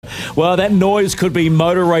Well, that noise could be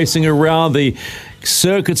motor racing around the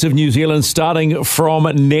circuits of New Zealand starting from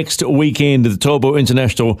next weekend at the Taupo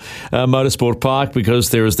International Motorsport Park,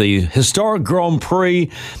 because there is the historic Grand Prix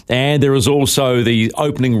and there is also the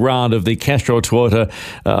opening round of the Castrol Toyota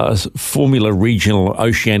Formula Regional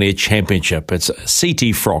Oceania Championship. It's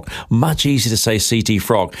CT Frock. Much easier to say CT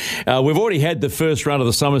Frock. We've already had the first round of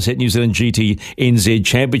the Somerset New Zealand GT NZ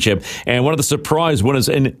Championship, and one of the surprise winners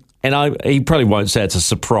he probably won't say it's a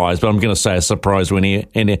surprise, but I'm going to say a surprise winner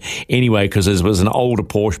anyway, because it was an older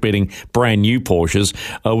Porsche beating brand new Porsches.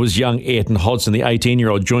 Was young Aryton Hudson, the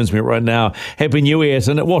 18-year-old, joins me right now. Happy New Year,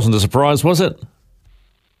 Ayrton. It wasn't a surprise, was it?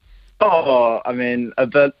 Oh, I mean, a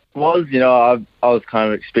bit was. I was kind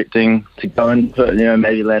of expecting to go into it,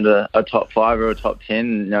 maybe land a top 5 or a top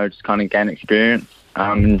 10, just kind of gain experience.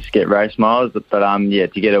 And just get race miles, but to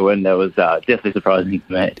get a win, that was definitely surprising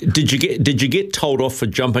to me. Did you get told off for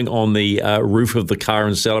jumping on the roof of the car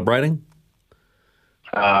and celebrating?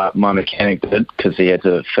 My mechanic did, because he had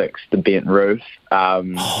to fix the bent roof. But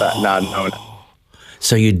no one.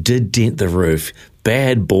 So you did dent the roof.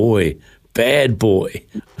 Bad boy. Yeah,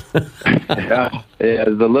 there's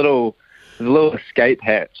a little escape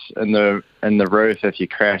hatch in the roof if you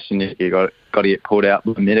crash, and you got to get pulled out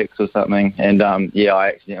by medics or something. And I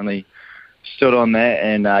accidentally stood on that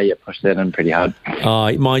and pushed that in pretty hard.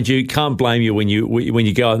 Mind you, can't blame you when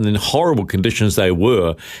you go out in horrible conditions they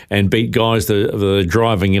were and beat guys that are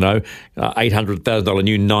driving $800,000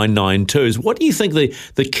 new 992s. What do you think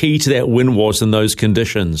the key to that win was in those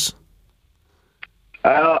conditions?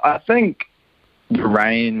 I think the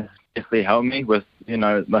rain definitely helped me with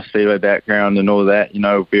my speedway background and all that.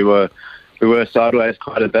 We were sideways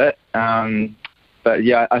quite a bit, but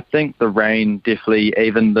I think the rain definitely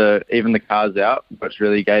evened the cars out, which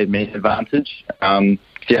really gave me an advantage. I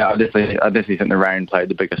definitely think the rain played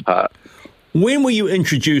the biggest part. When were you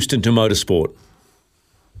introduced into motorsport?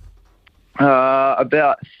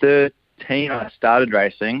 About 13, I started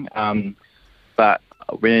racing, but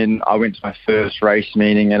when I went to my first race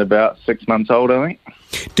meeting at about 6 months old, I think.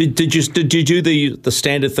 Did you do the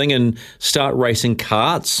standard thing and start racing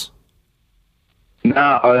karts?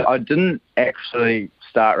 No, I didn't actually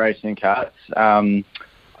start racing karts. I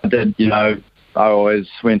did, I always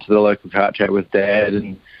went to the local kart track with Dad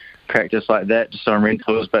and practiced like that, just on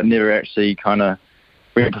rentals, but never actually kind of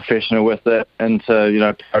went professional with it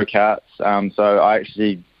into, pro karts. So I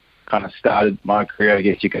actually kind of started my career, I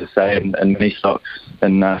guess you could say, in mini stocks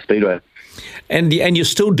and speedway. And you're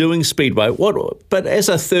still doing speedway. But as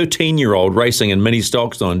a 13-year-old racing in mini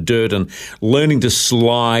stocks on dirt and learning to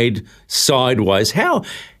slide sideways, how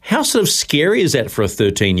sort of scary is that for a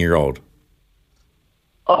 13-year-old?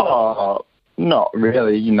 Oh, not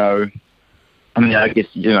really. I mean, I guess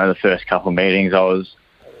the first couple of meetings I was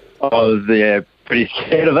pretty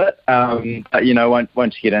scared of it. But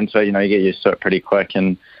once you get into it, you get used to it pretty quick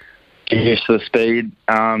and get used to the speed.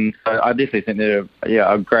 So I definitely think they're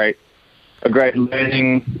a great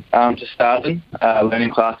learning to start in, learning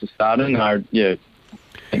class to start in. And I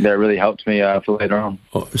think that really helped me for later on.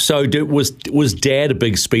 So was Dad a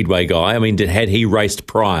big speedway guy? I mean, had he raced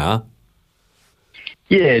prior?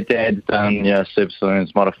 Yeah, Dad's done super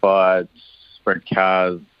saloons, modified, sprint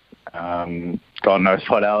cars, God knows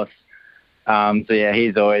what else.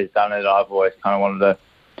 He's always done it. I've always kind of wanted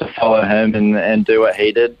to follow him and do what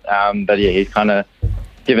he did. He's kind of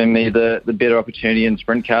giving me the better opportunity in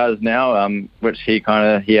sprint cars now, which he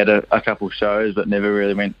had a couple shows but never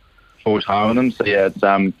really went full time on them. So it's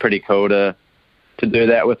pretty cool to do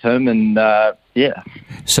that with him. And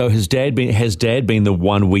So has Dad been the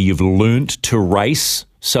one where you've learnt to race,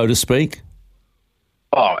 so to speak?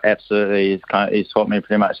 Oh, absolutely. He's taught me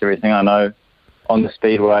pretty much everything I know on the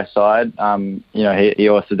speedway side. He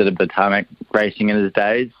also did a bit of tarmac racing in his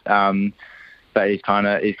days. But he's kind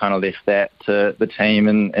of left that to the team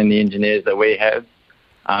and the engineers that we have.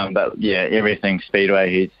 Everything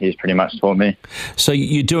speedway he's pretty much taught me. So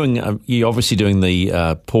you're obviously doing the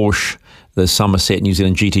Porsche, the Somerset New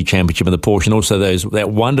Zealand GT Championship and the Porsche, and also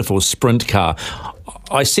that wonderful sprint car.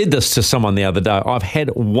 I said this to someone the other day. I've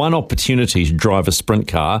had one opportunity to drive a sprint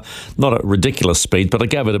car, not at ridiculous speed, but I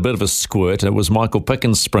gave it a bit of a squirt, and it was Michael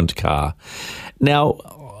Picken's sprint car. Now,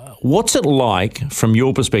 what's it like, from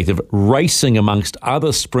your perspective, racing amongst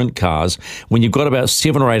other sprint cars when you've got about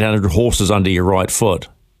 700 or 800 horses under your right foot?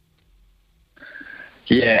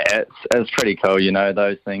 Yeah, it's pretty cool.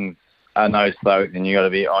 Those things are no slope, and you got to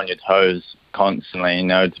be on your toes constantly.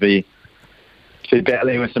 To to be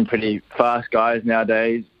battling with some pretty fast guys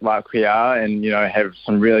nowadays, like we are, and have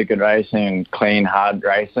some really good racing and clean, hard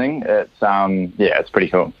racing. It's pretty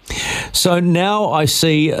cool. So now I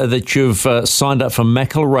see that you've signed up for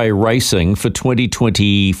McElrea Racing for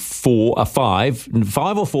 2024, five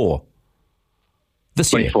or four?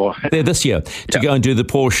 This year. 24. This year, to go and do the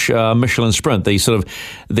Porsche Michelin Sprint, the sort of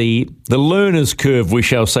the learner's curve, we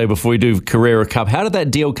shall say, before we do Carrera Cup. How did that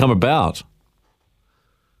deal come about?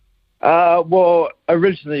 Well,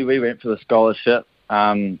 originally we went for the scholarship,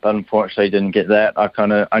 but unfortunately didn't get that.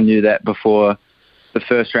 I knew that before the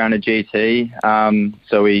first round of GT.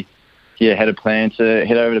 So we had a plan to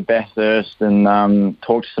head over to Bathurst and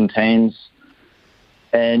talk to some teams.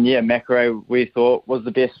 And McElrea we thought was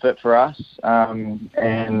the best fit for us. And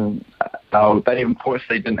they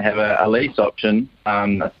unfortunately didn't have a lease option.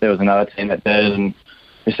 There was another team that did, and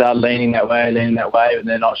we started leaning that way, and then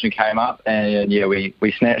an option came up, and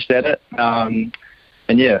we snatched at it.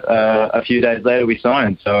 A few days later we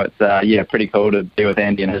signed. So it's pretty cool to be with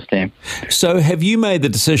Andy and his team. So have you made the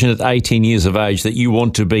decision at 18 years of age that you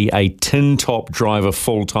want to be a tin top driver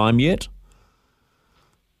full time yet?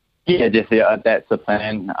 Yeah, definitely. That's the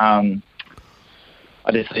plan.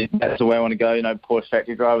 That's the way I want to go. Porsche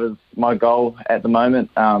factory driver is my goal at the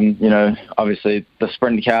moment. Obviously the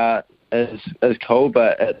sprint car is cool,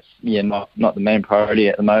 but it's not the main priority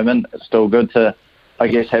at the moment. It's still good to, I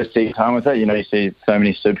guess, have seat time with it. You see so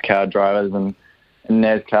many supercar drivers and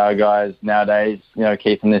NASCAR guys nowadays,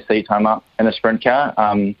 keeping their seat time up in a sprint car.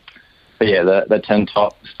 But the tin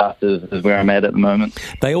top stuff is where I'm at the moment.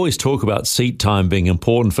 They always talk about seat time being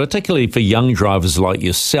important, particularly for young drivers like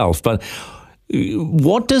yourself. But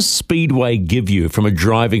what does Speedway give you from a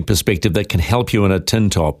driving perspective that can help you in a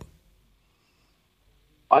tin top?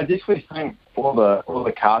 I definitely think all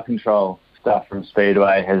the car control stuff from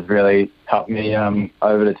Speedway has really helped me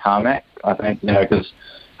over the tarmac. I think, because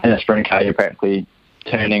in a sprint car you're practically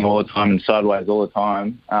turning all the time and sideways all the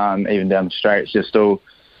time, even down the straights. You're still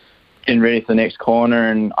getting ready for the next corner,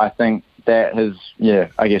 and I think that has,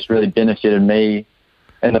 really benefited me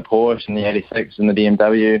in the Porsche and the 86 and the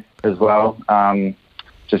BMW as well. Helping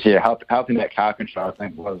that car control, I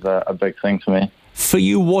think, was a big thing for me. For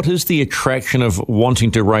you, what is the attraction of wanting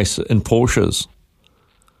to race in Porsches?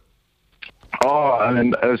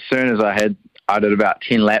 As soon as I did about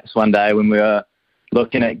 10 laps one day when we were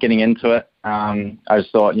looking at getting into it. I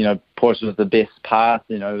just thought, Porsche was the best path.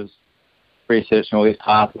 It was researching all these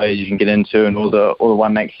pathways you can get into and all the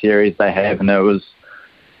One Max series they have, and it was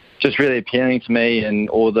just really appealing to me, and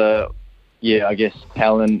all the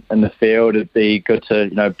talent in the field. It'd be good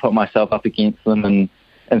to put myself up against them and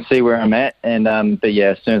see where I'm at. And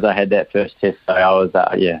as soon as I had that first test day, I was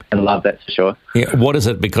I love that for sure. Yeah, what is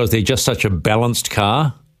it? Because they're just such a balanced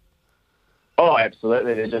car? Oh,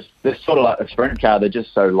 absolutely. They're sort of like a sprint car. They're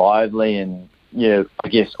just so lively and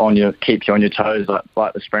keeps you on your toes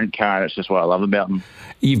like the sprint car, and it's just what I love about them.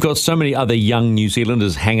 You've got so many other young New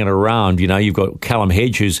Zealanders hanging around. You've got Callum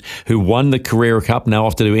Hedge, who won the Carrera Cup, now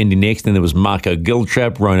off to do Indy next. Then there was Marco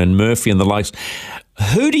Giltrap, Ronan Murphy, and the likes.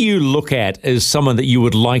 Who do you look at as someone that you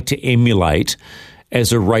would like to emulate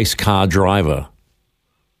as a race car driver?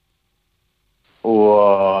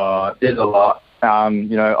 Oh, there's a lot.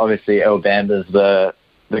 Obviously El Bamber's the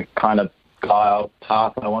kind of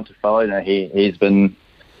path I want to follow. He's been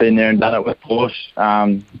there and done it with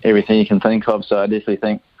Porsche, everything you can think of. So I definitely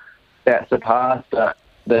think that's the path that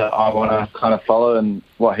I want to kind of follow and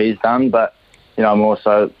what he's done. But I'm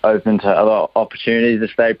also open to other opportunities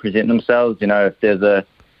if they present themselves. If there's a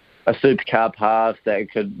supercar path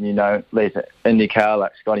that could lead to IndyCar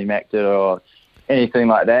like Scotty Mac did or anything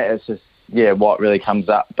like that, it's just what really comes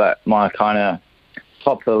up. But my kind of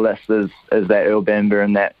top of the list is that Earl Bamber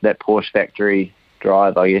and that Porsche factory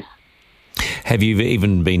drive, I guess. Have you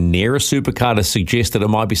even been near a supercar to suggest that it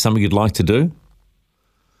might be something you'd like to do?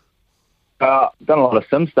 Done a lot of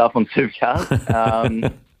sim stuff on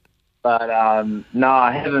supercars, but no,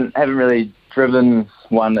 I haven't really driven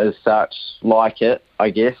one as such like it, I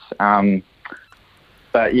guess. But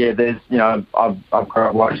there's I've grown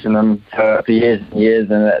up watching them for years and years,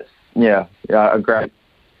 and it's a great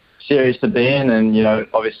series to be in, and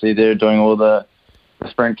obviously they're doing all the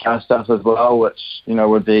sprint car stuff as well, which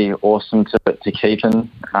would be awesome to keep in.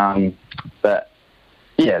 But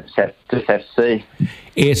just have to see.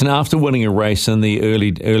 Ayrton, after winning a race in the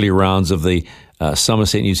early rounds of the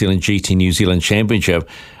Somerset New Zealand GT New Zealand Championship,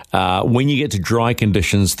 when you get to dry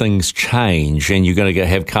conditions, things change, and you're going to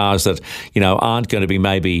have cars that aren't going to be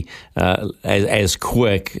maybe as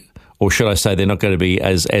quick. Or should I say they're not going to be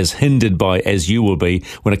as hindered by as you will be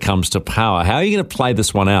when it comes to power. How are you going to play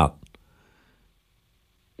this one out?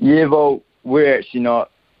 Yeah, well, we're actually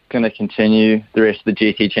not going to continue the rest of the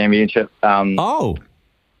GT Championship.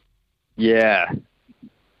 Yeah,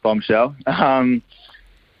 bombshell.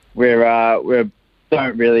 We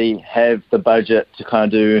don't really have the budget to kind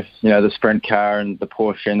of do, the sprint car and the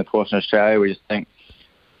Porsche in Australia. We just think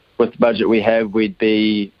with the budget we have, we'd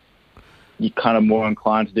be kind of more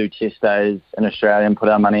inclined to do test days in Australia and put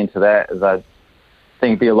our money into that, as I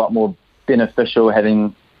think it'd be a lot more beneficial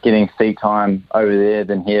getting seat time over there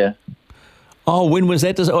than here. Oh, when was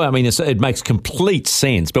that? It makes complete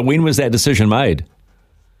sense. But when was that decision made?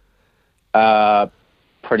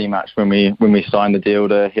 Pretty much when we signed the deal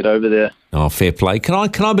to head over there. Oh, fair play. Can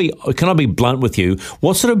I be blunt with you?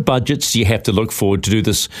 What sort of budgets do you have to look forward to do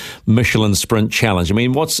this Michelin Sprint Challenge? I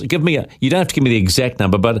mean, you don't have to give me the exact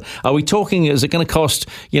number, but are we talking? Is it going to cost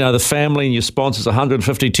the family and your sponsors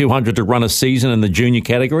 150, 200 to run a season in the junior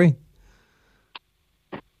category?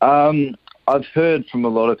 I've heard from a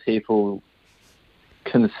lot of people,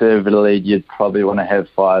 conservatively, you'd probably want to have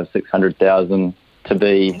 500,000-600,000 to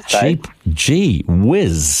be safe. Gee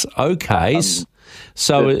whiz. Okay.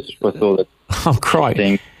 So with all the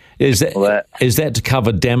crying. Is that to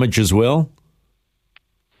cover damage as well?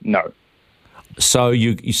 No. So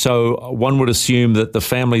one would assume that the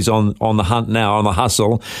family's on the hunt now, on the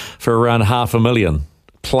hustle for around 500,000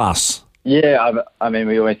 plus. Yeah,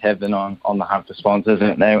 we always have been on the hunt for sponsors,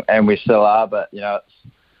 and we still are. But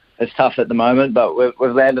it's tough at the moment. But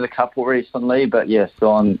we've landed a couple recently. But yeah,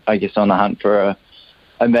 still on the hunt for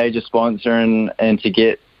a major sponsor, and to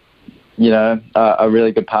get a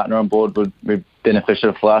really good partner on board would be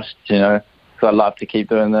beneficial for us. So I'd love to keep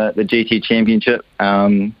doing the GT Championship.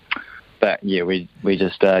 But yeah, we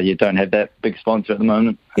just you don't have that big sponsor at the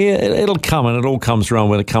moment. Yeah, it'll come, and it all comes around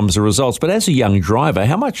when it comes to results. But as a young driver,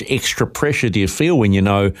 how much extra pressure do you feel when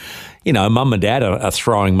mum and dad are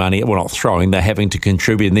throwing money? Well, not throwing; they're having to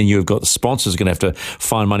contribute, and then you've got the sponsors going to have to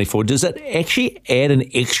find money for. Does that actually add an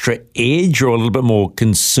extra edge, or a little bit more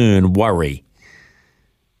concern, worry?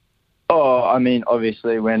 Oh,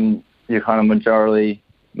 obviously, when you're kind of majority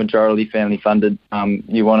family funded,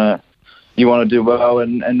 you want to do well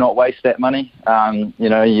and not waste that money.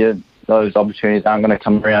 Those opportunities aren't going to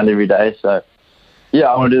come around every day. So, yeah,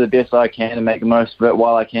 I want to do the best I can and make the most of it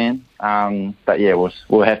while I can. But yeah,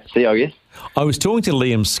 we'll have to see, I guess. I was talking to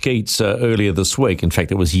Liam Skeets earlier this week. In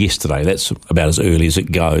fact, it was yesterday. That's about as early as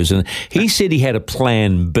it goes. And he said he had a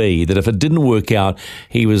plan B, that if it didn't work out,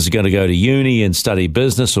 he was going to go to uni and study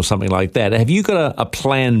business or something like that. Have you got a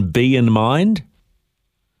plan B in mind?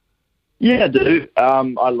 Yeah, I do.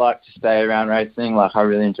 I like to stay around racing. Like, I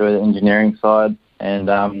really enjoy the engineering side and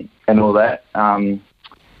all that.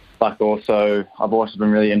 I've also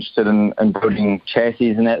been really interested in building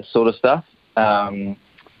chassis and that sort of stuff.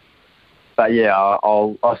 But yeah,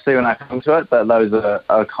 I'll see when I come to it. But those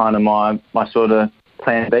are kind of my sort of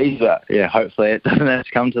plan Bs. But yeah, hopefully it doesn't have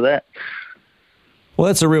to come to that. Well,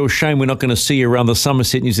 that's a real shame we're not going to see you around the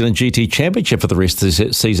Somerset New Zealand GT Championship for the rest of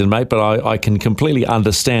the season, mate. But I can completely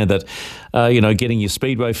understand that, getting your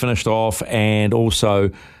speedway finished off and also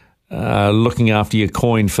looking after your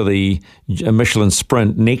coin for the Michelin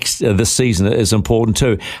Sprint this season is important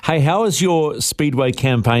too. Hey, how is your speedway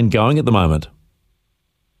campaign going at the moment?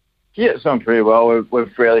 Yeah, it's going pretty well.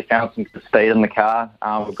 We've really found some good speed in the car.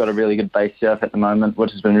 We've got a really good base surf at the moment,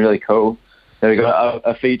 which has been really cool. We got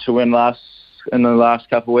a feature win in the last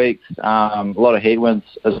couple of weeks. A lot of headwinds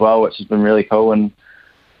as well, which has been really cool. And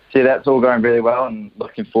so that's all going really well, and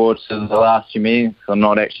looking forward to the last few meetings. I'm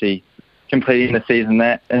not actually completing the season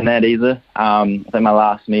in that either. I think my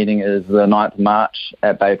last meeting is the 9th of March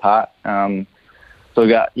at Bay Park. So we've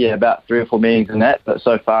got about 3 or 4 meetings in that, but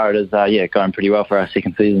so far it is going pretty well for our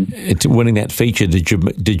second season. Winning that feature, did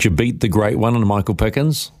you beat the great one on Michael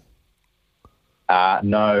Pickens?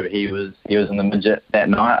 No, he was in the midget that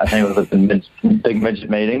night. I think it was a big midget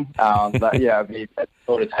meeting. But yeah, it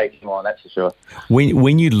sort of takes him on, that's for sure.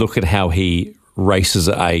 When you look at how he races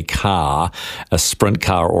a car, a sprint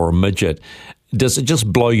car or a midget, does it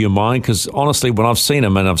just blow your mind? Because honestly, when I've seen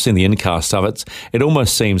him and I've seen the in-car stuff, it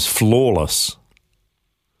almost seems flawless.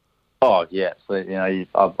 Oh yeah, absolutely.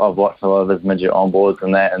 I've watched a lot of his midget onboards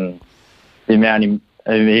and that, and the amount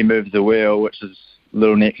he moves the wheel, which is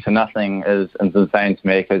little next to nothing, is insane to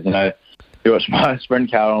me. Because you watch my sprint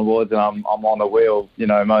car onboards and I'm on the wheel,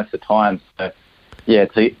 most of the time. So yeah,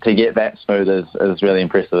 to get that smooth is really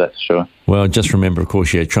impressive, that's for sure. Well, just remember, of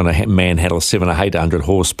course, you're trying to manhandle 700 or 800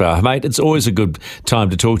 horsepower. Mate, it's always a good time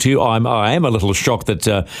to talk to you. I am a little shocked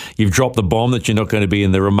that you've dropped the bomb that you're not going to be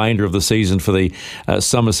in the remainder of the season for the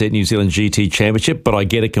Somerset New Zealand GT Championship, but I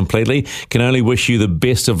get it completely. Can only wish you the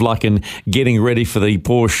best of luck in getting ready for the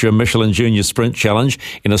Porsche Michelin Junior Sprint Challenge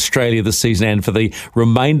in Australia this season and for the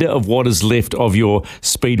remainder of what is left of your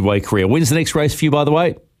Speedway career. When's the next race for you, by the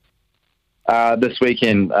way? This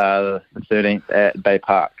weekend, the 13th at Bay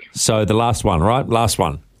Park. So the last one, right? Last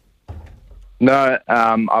one. No,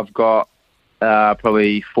 I've got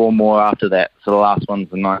probably 4 more after that. So the last one's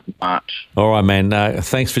the 9th of March. All right, man.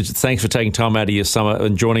 Thanks for taking time out of your summer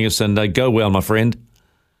and joining us, and go well, my friend.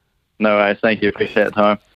 No worries. Thank you. Appreciate the time.